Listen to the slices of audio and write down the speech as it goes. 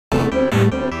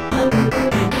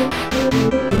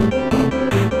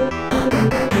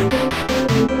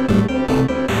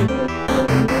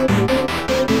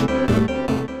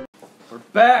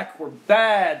Back, we're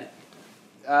bad.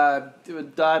 I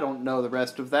don't know the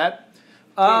rest of that.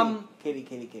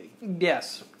 Kitty.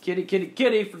 Yes,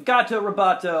 kitty for Gato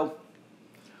Roboto.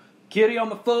 Kitty on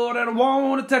the floor and I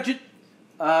want to touch it.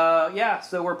 Yeah,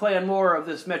 so we're playing more of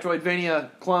this Metroidvania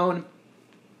clone.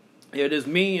 It is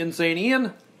me, Insane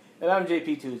Ian. And I'm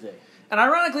JP Tuesday. And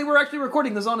ironically, we're actually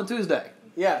recording this on a Tuesday.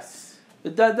 Yes.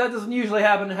 That doesn't usually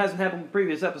happen. It hasn't happened in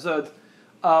previous episodes.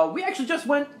 We actually just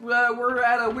we're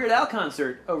at a Weird Al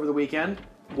concert over the weekend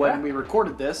when we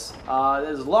recorded this. It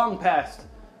is long past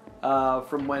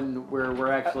from when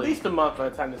we're actually... At least a month by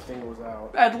the time this thing was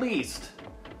out. At least.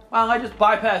 Well, I just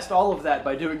bypassed all of that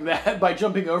by doing that, by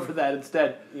jumping over that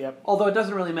instead. Yep. Although it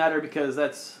doesn't really matter because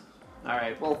that's...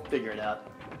 Alright, we'll figure it out.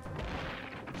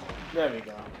 There we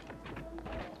go.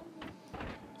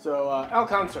 So, Al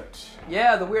concert.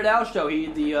 Yeah, the Weird Al show.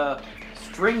 The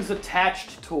Strings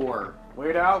Attached tour.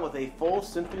 Weird Al with a full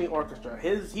symphony orchestra.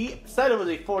 He said it was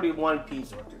a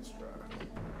 41-piece orchestra.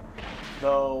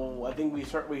 Though, I think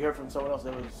we heard from someone else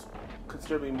that it was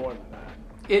considerably more than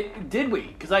that. Did we?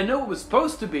 Because I know it was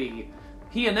supposed to be.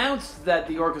 He announced that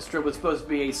the orchestra was supposed to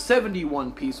be a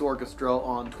 71-piece orchestra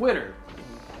on Twitter.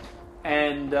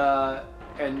 And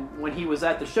when he was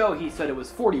at the show, he said it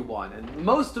was 41. And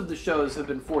most of the shows have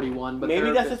been 41. But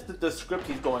maybe that's just the script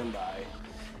he's going by.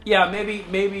 Yeah,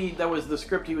 maybe that was the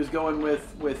script he was going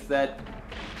with that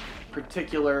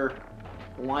particular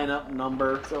lineup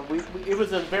number. So it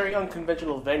was a very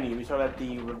unconventional venue. We started at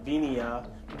the Ravinia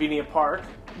Park.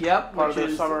 Yep, part of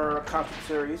the summer concert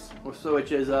series. So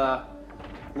which is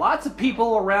lots of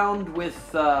people around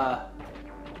with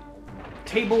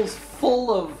tables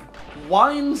full of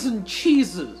wines and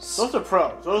cheeses. Those are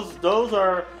pros. Those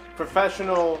are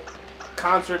professional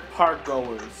concert park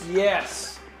goers.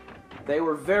 Yes. They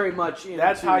were very much into...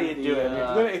 That's how you do it.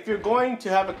 If you're going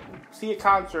to see a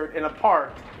concert in a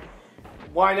park,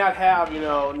 why not have,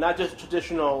 not just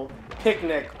traditional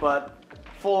picnic, but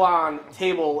full-on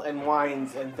table and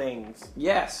wines and things?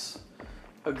 Yes.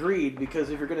 Agreed, because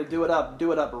if you're going to do it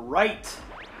up right.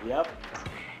 Yep.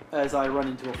 As I run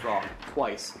into a frog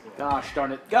twice. Yeah.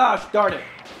 Gosh darn it.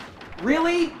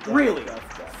 Really? Really?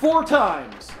 4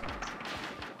 times.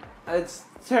 It's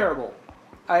terrible.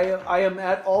 I am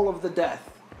at all of the death.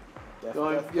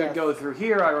 Go through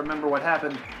here. I remember what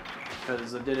happened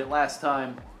because I did it last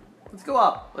time. Let's go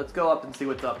up. Let's go up and see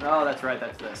what's up. Oh, that's right.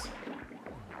 That's this.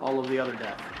 All of the other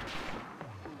death.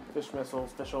 Fish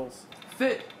missiles, fishels.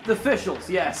 The fishels,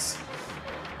 yes.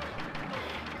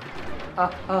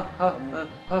 I'm not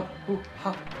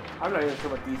even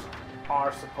sure what these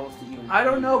are supposed to even be. I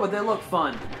don't know, but they look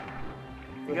fun.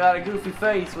 You got a goofy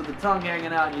face with the tongue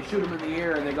hanging out, and you shoot them in the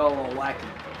ear, and they go a little wacky.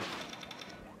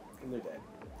 And they're dead.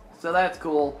 So that's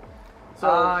cool. So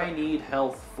I need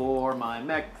health for my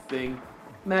mech thing.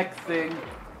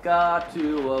 Got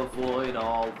to avoid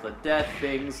all the death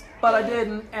things, but I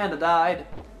didn't, and I died.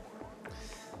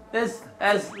 This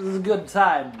is a good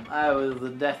time. I was the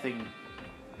Deathing.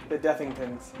 The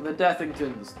Deathingtons. The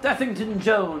Deathingtons. Deathington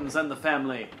Jones and the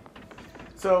family.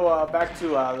 So, back to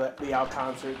the Al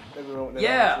concert.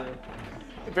 Yeah.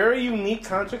 A very unique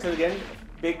concert, because again,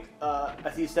 big,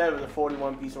 as you said, it was a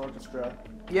 41-piece orchestra.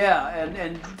 Yeah,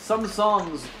 and some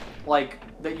songs, like,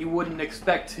 that you wouldn't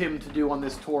expect him to do on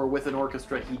this tour with an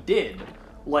orchestra, he did.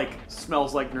 Like,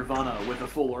 Smells Like Nirvana with a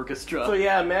full orchestra. So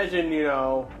yeah, imagine,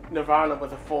 Nirvana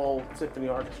with a full symphony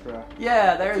orchestra.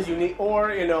 Yeah, there's... unique, or,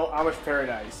 Amish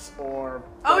Paradise, or...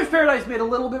 Amish Paradise made a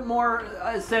little bit more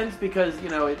sense because, it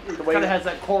kind of has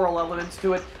that choral elements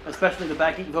to it, especially the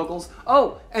backing vocals.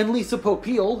 Oh, and Lisa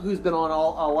Popeil, who's been on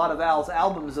a lot of Al's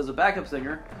albums as a backup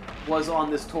singer, was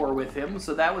on this tour with him,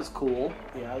 so that was cool.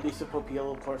 Yeah, Lisa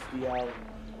Popeil, of course,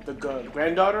 the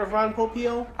granddaughter of Ron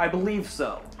Popeil? I believe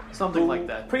so. Something like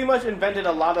that. Pretty much invented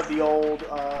a lot of the old,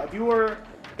 if you were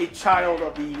a child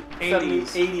of the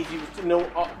 70s, 80s, you know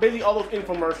basically all those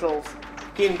infomercials.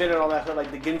 He invented all that stuff,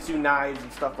 like the Ginsu knives and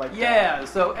stuff like that. Yeah,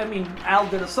 so, Al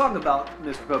did a song about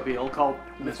Mr. Popeil called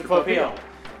Mr. Popeil.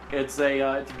 It's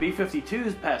a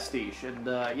B-52's pastiche, and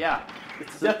yeah.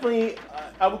 It's definitely,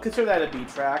 I would consider that a B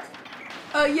track.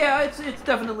 Yeah, it's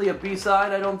definitely a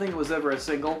B-side. I don't think it was ever a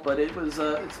single, but it's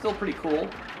still pretty cool.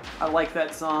 I like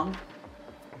that song.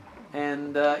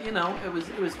 And,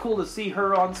 it was cool to see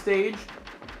her on stage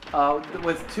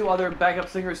with 2 other backup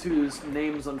singers whose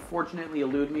names unfortunately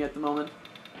elude me at the moment.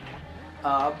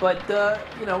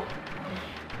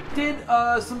 Did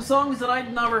some songs that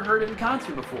I'd never heard in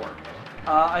concert before.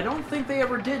 I don't think they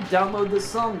ever did download this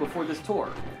song before this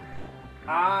tour.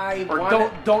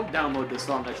 Don't download this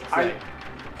song, I should say.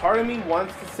 Part of me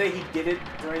wants to say he did it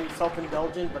during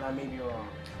Self-Indulgent, but I may be wrong.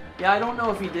 Yeah, I don't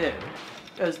know if he did.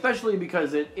 Especially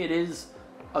because it is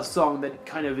a song that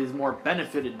kind of is more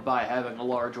benefited by having a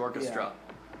large orchestra.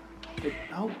 Yeah.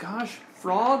 Oh gosh,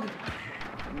 Frog?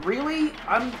 Really?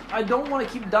 I don't want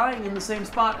to keep dying in the same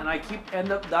spot, and I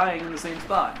end up dying in the same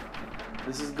spot.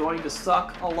 This is going to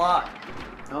suck a lot.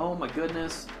 Oh my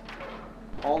goodness.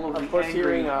 All of the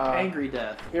angry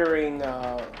death.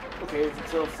 Okay,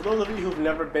 so for those of you who've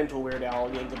never been to a Weird Al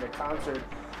Yankovic concert,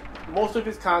 most of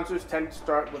his concerts tend to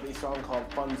start with a song called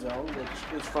Fun Zone,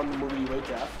 which is from the movie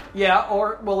UHF. Yeah,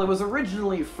 it was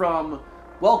originally from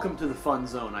Welcome to the Fun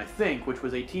Zone, I think, which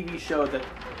was a TV show that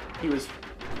he was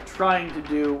trying to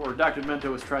do, or Dr.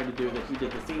 Demento was trying to do, that he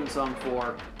did the theme song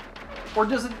for.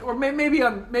 Maybe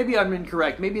I'm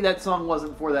incorrect. Maybe that song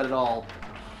wasn't for that at all.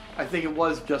 I think it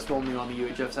was just only on the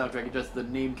UHF soundtrack. Just the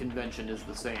name convention is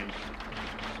the same.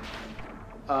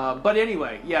 But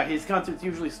anyway, yeah, his concerts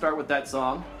usually start with that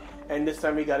song. And this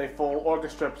time we got a full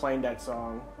orchestra playing that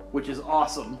song. Which is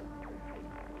awesome.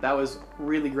 That was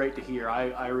really great to hear.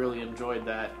 I really enjoyed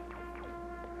that.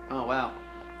 Oh, wow.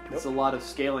 Nope. It's a lot of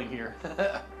scaling here.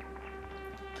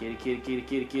 Kitty, kitty, kitty,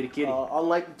 kitty, kitty, kitty.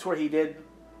 Unlike the tour he did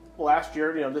last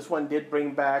year, this one did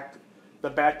bring back the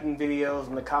backing videos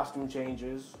and the costume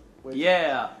changes. Which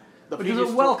is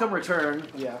a welcome return.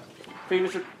 Yeah.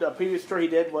 The previous tour he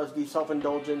did was the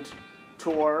Self-Indulgent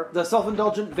tour. The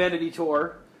Self-Indulgent Vanity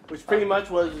Tour. Which pretty much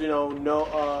was, he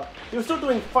was still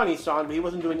doing funny songs, but he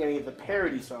wasn't doing any of the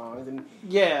parody songs. And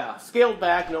scaled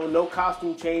back, no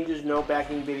costume changes, no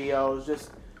backing videos,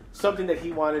 just something that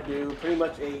he wanted to do. Pretty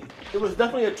much it was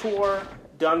definitely a tour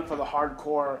done for the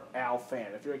hardcore Al fan.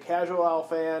 If you're a casual Al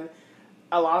fan,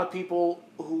 a lot of people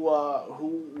who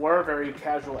were very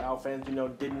casual Al fans,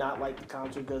 did not like the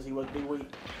concert because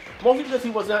mostly because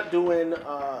he was not doing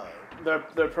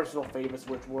their personal favorites,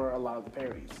 which were a lot of the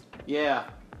parodies. Yeah.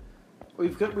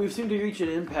 We've seemed to reach an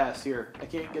impasse here. I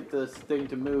can't get this thing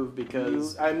to move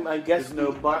because there's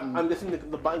no button. I'm guessing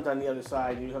the button's on the other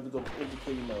side, and you have to go into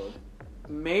kitty mode.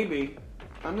 Maybe.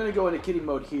 I'm going to go into kitty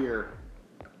mode here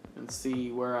and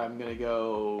see where I'm going to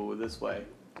go this way.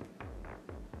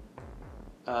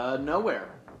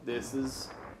 Nowhere. This is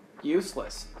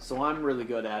useless, so I'm really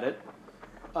good at it.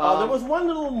 There was one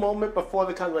little moment before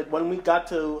the concert, like when we got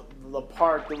to the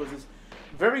park, there was this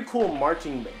very cool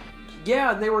marching band.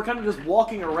 Yeah, and they were kind of just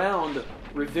walking around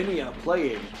Ravinia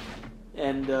playing,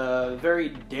 and very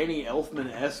Danny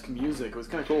Elfman-esque music. It was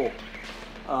kind of cool.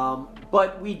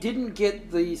 But we didn't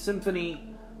get the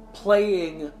symphony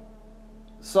playing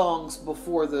songs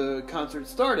before the concert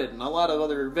started, and a lot of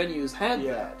other venues had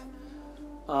that.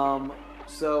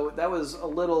 So that was a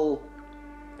little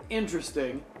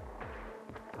interesting.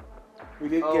 We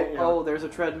did get. Oh, there's a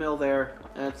treadmill there.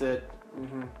 That's it.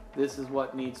 Mm-hmm. This is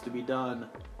what needs to be done.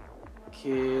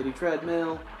 Kitty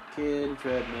treadmill, kitty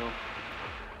treadmill.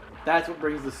 That's what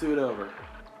brings the suit over.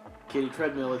 Kitty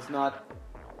treadmill. It's not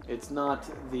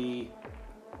the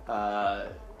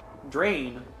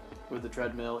drain with the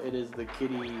treadmill. It is the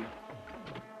kitty.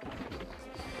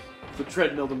 The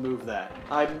treadmill to move that.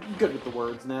 I'm good with the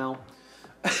words now.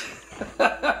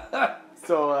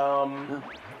 So,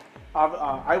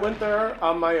 I went there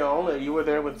on my own. You were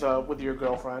there with your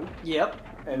girlfriend. Yep.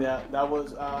 And that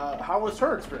was how was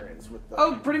her experience with?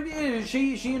 Pretty good.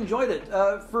 She enjoyed it.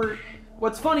 For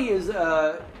what's funny is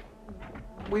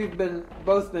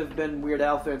both have been Weird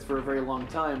Al fans for a very long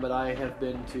time, but I have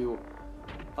been to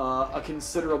a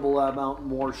considerable amount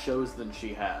more shows than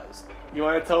she has. You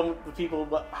want to tell the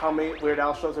people how many Weird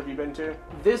Al shows have you been to?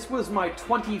 This was my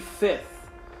 25th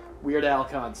Weird Al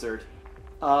concert.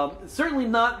 Certainly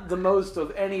not the most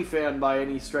of any fan by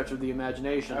any stretch of the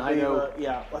imagination. I know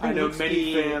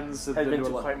many fans have been to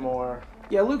quite more.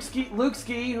 Yeah, Luke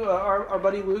Ski, our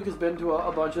buddy Luke has been to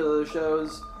a bunch of those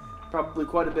shows, probably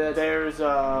quite a bit. There's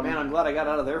man, I'm glad I got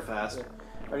out of there fast.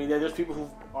 I mean, there's people who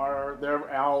are their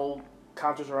Al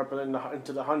concerts are up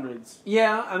into the hundreds.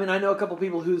 Yeah, I mean, I know a couple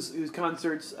people whose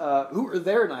concerts who were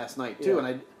there last night too,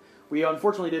 and we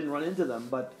unfortunately didn't run into them,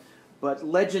 but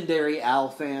legendary Al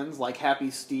fans like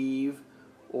Happy Steve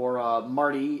or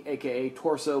Marty, a.k.a.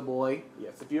 Torso Boy.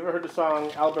 Yes, if you ever heard the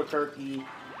song Albuquerque,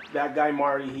 that guy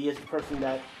Marty, he is the person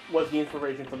that was the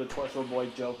inspiration for the Torso Boy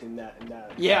joke in that.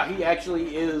 Yeah, he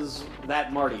actually is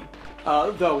that Marty.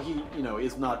 Though he,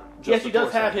 is not just yes, he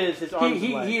does have his arms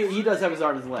and legs. He does have his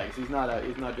arms and legs. He's not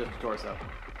just a torso.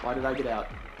 Why did I get out?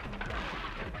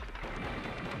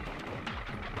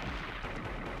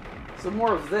 Some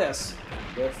more of this.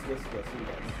 Yes.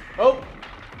 Oh!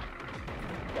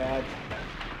 Bad.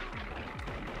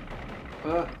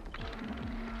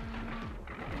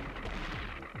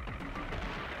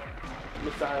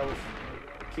 missiles.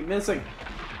 Keep missing.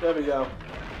 There we go.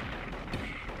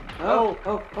 Oh,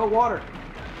 water.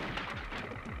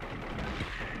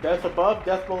 Death above,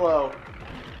 death below.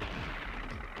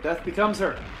 Death becomes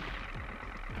her.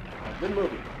 Good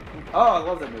movie. Oh, I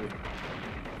love that movie.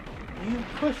 You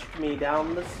pushed me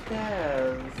down the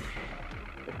stairs.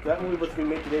 If that movie was to be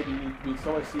made today, it'd be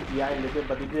so much CGI and they did,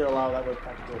 but they did allow that with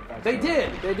practical effects. They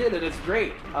did, and it's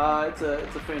great. It's a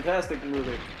fantastic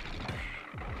movie.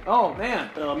 Oh man,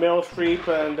 Meryl Streep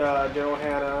and Daryl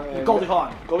Hannah and Goldie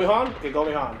Hawn. Goldie Hawn? Okay,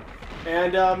 Goldie Hawn.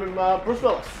 And Bruce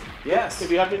Willis. Yes. If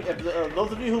you haven't,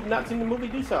 those of you who've not seen the movie,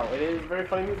 do so. It is very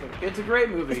funny music. It's a great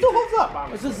movie. It still holds up,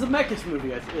 honestly. This is a Zemeckis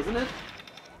movie, isn't it?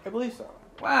 I believe so.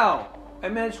 Wow, I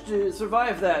managed to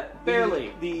survive that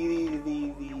barely.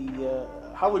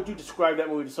 How would you describe that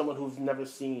movie to someone who's never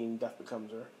seen Death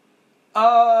Becomes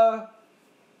Her?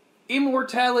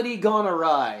 Immortality gone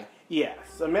awry.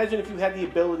 Yes. Imagine if you had the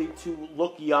ability to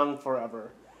look young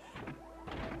forever.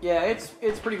 Yeah, it's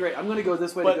pretty great. I'm gonna go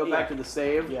this way to go back to the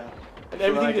save. Yeah. And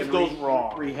everything just goes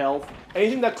wrong. Re-health.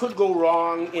 Anything that could go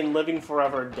wrong in living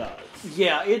forever does.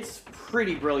 Yeah, it's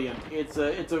pretty brilliant. It's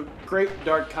a great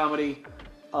dark comedy.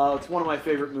 It's one of my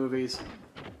favorite movies,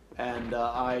 and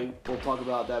I will talk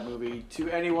about that movie to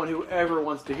anyone who ever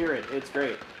wants to hear it. It's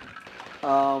great.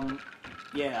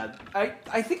 Yeah,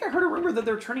 I think I heard a rumor that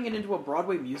they're turning it into a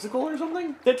Broadway musical or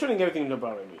something. They're turning everything into a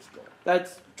Broadway musical.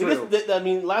 That's true.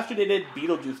 Last year they did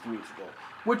Beetlejuice the musical,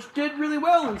 which did really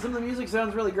well, and some of the music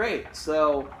sounds really great.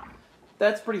 So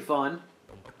that's pretty fun.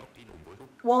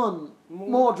 One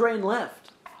more drain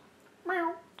left.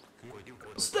 Meow.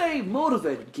 Stay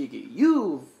motivated, Kiki.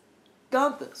 You've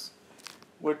got this.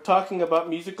 We're talking about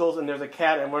musicals, and there's a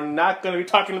cat, and we're not going to be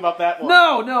talking about that one.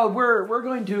 No, we're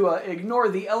going to ignore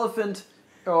the elephant,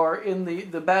 or in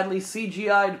the badly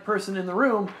CGI'd person in the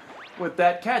room with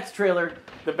that Cats trailer.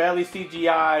 The badly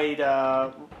CGI'd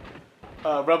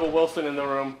Rebel Wilson in the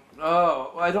room.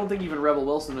 Oh, I don't think even Rebel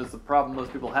Wilson is the problem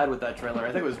most people had with that trailer.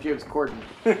 I think it was James Corden.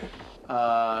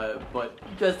 But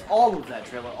just all of that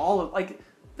trailer,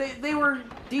 they were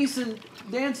decent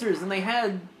dancers, and they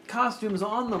had costumes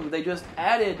on them. They just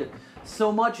added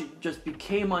so much, it just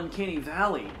became Uncanny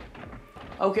Valley.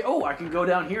 Okay, I can go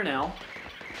down here now.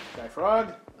 Guy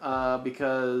Frog?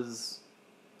 Because,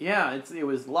 yeah, it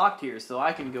was locked here, so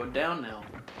I can go down now.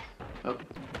 Oh,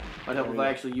 might help if I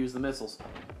actually use the missiles.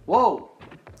 Whoa!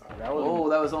 That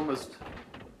was almost...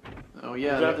 Oh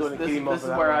yeah, this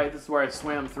is where I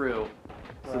swam through.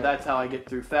 So that's how I get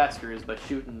through faster, is by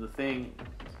shooting the thing.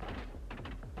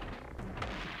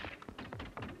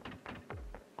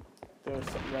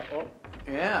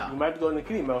 Yeah. You might have to go into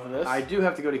kitty mode for this. I do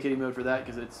have to go to kitty mode for that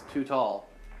because it's too tall.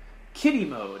 Kitty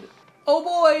mode. Oh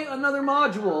boy, another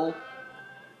module.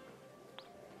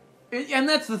 And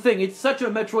that's the thing. It's such a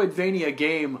Metroidvania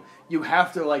game. You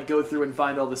have to go through and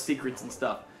find all the secrets and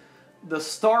stuff. The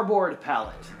Starboard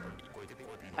palette.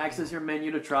 Access your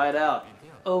menu to try it out.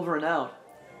 Over and out.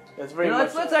 That's very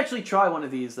much. Let's actually try one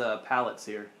of these palettes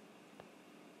here.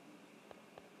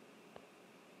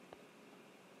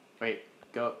 Wait,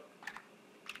 go.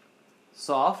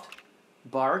 Soft,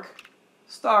 bark,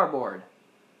 starboard.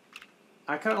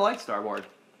 I kind of like starboard.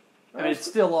 I mean, it's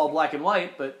still all black and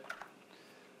white, but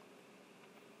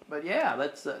yeah,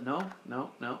 that's no,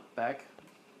 back.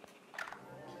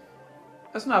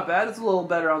 That's not bad. It's a little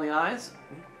better on the eyes.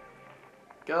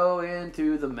 Go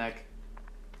into the mech.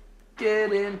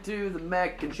 Get into the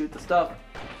mech and shoot the stuff.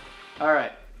 All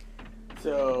right.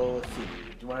 So let's see.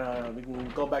 Do you wanna? We can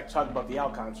go back to talk about the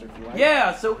Al concert if you like.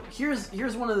 Yeah. So here's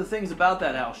one of the things about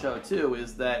that Al show too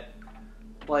is that,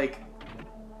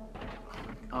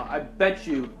 I bet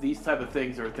you these type of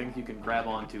things are things you can grab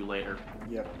onto later.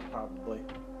 Yep, probably.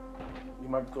 You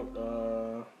might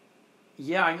go.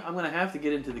 Yeah, I'm gonna have to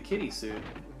get into the kitty suit.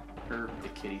 Or the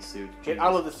kitty suit. Get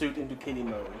out of the suit into kitty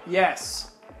mode.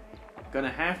 Yes.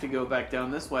 Gonna have to go back down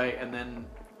this way, and then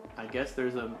I guess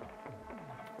there's a...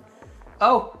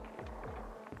 Oh!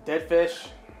 Dead fish.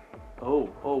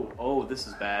 Oh, this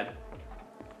is bad.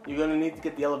 You're gonna need to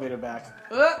get the elevator back.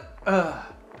 Oh,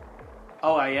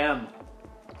 I am.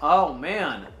 Oh,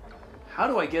 man. How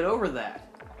do I get over that?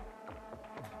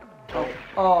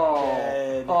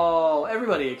 Oh,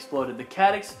 everybody exploded. The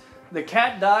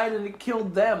cat died and it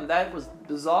killed them. That was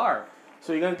bizarre.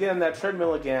 So you're gonna get on that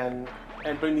treadmill again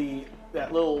and bring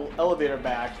that little elevator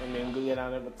back, and then go get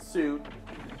on it with the suit.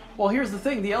 Well, here's the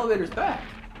thing: the elevator's back.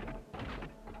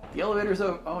 The elevator's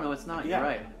over. Oh no, it's not. Yeah. You're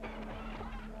right.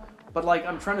 But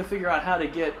I'm trying to figure out how to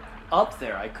get up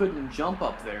there. I couldn't jump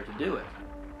up there to do it.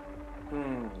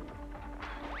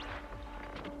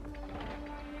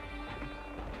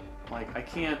 Like, I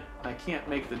can't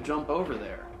make the jump over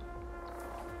there.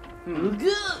 Oh,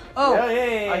 Oh,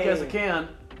 yay. I guess I can.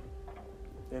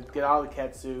 And get out of the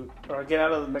cat suit, or get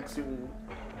out of the mech suit.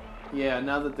 Yeah,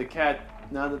 now that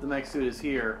the mech suit is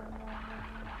here,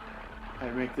 I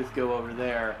make this go over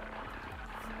there.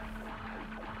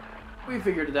 We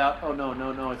figured it out. Oh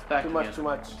no, it's back again. Too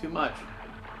much. Too much.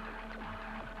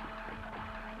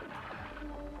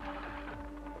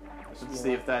 Let's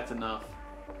see if that's enough,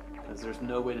 because there's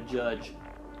no way to judge.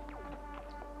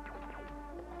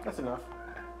 That's enough.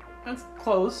 That's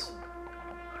close.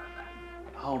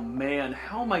 Oh man,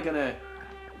 how am I gonna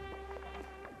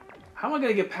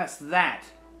get past that?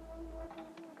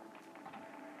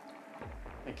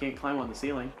 I can't climb on the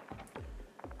ceiling.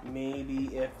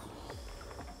 Maybe if...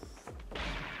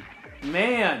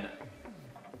 Man!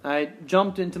 I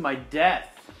jumped into my death.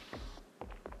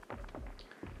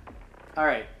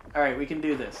 Alright, we can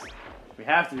do this. We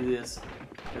have to do this,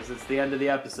 because it's the end of the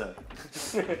episode.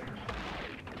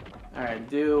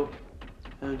 Alright,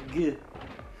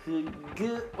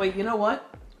 wait, you know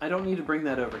what? I don't need to bring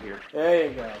that over here. There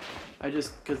you go.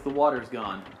 Because the water's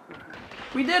gone.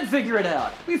 We did figure it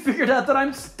out. We figured out that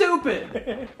I'm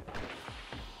stupid.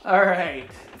 Alright.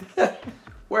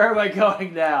 Where am I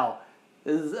going now?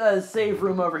 There's a save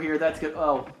room over here. That's good.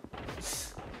 Oh.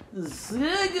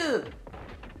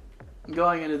 I'm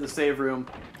going into the save room.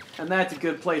 And that's a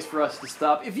good place for us to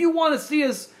stop. If you want to see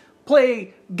us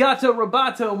play Gato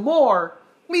Roboto more,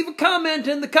 leave a comment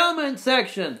in the comment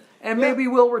section. And maybe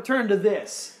we'll return to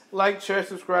this. Like, share,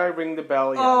 subscribe, ring the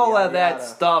bell. All of that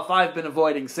stuff. I've been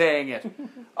avoiding saying it.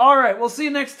 Alright, we'll see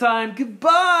you next time.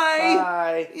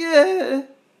 Goodbye. Bye. Yeah.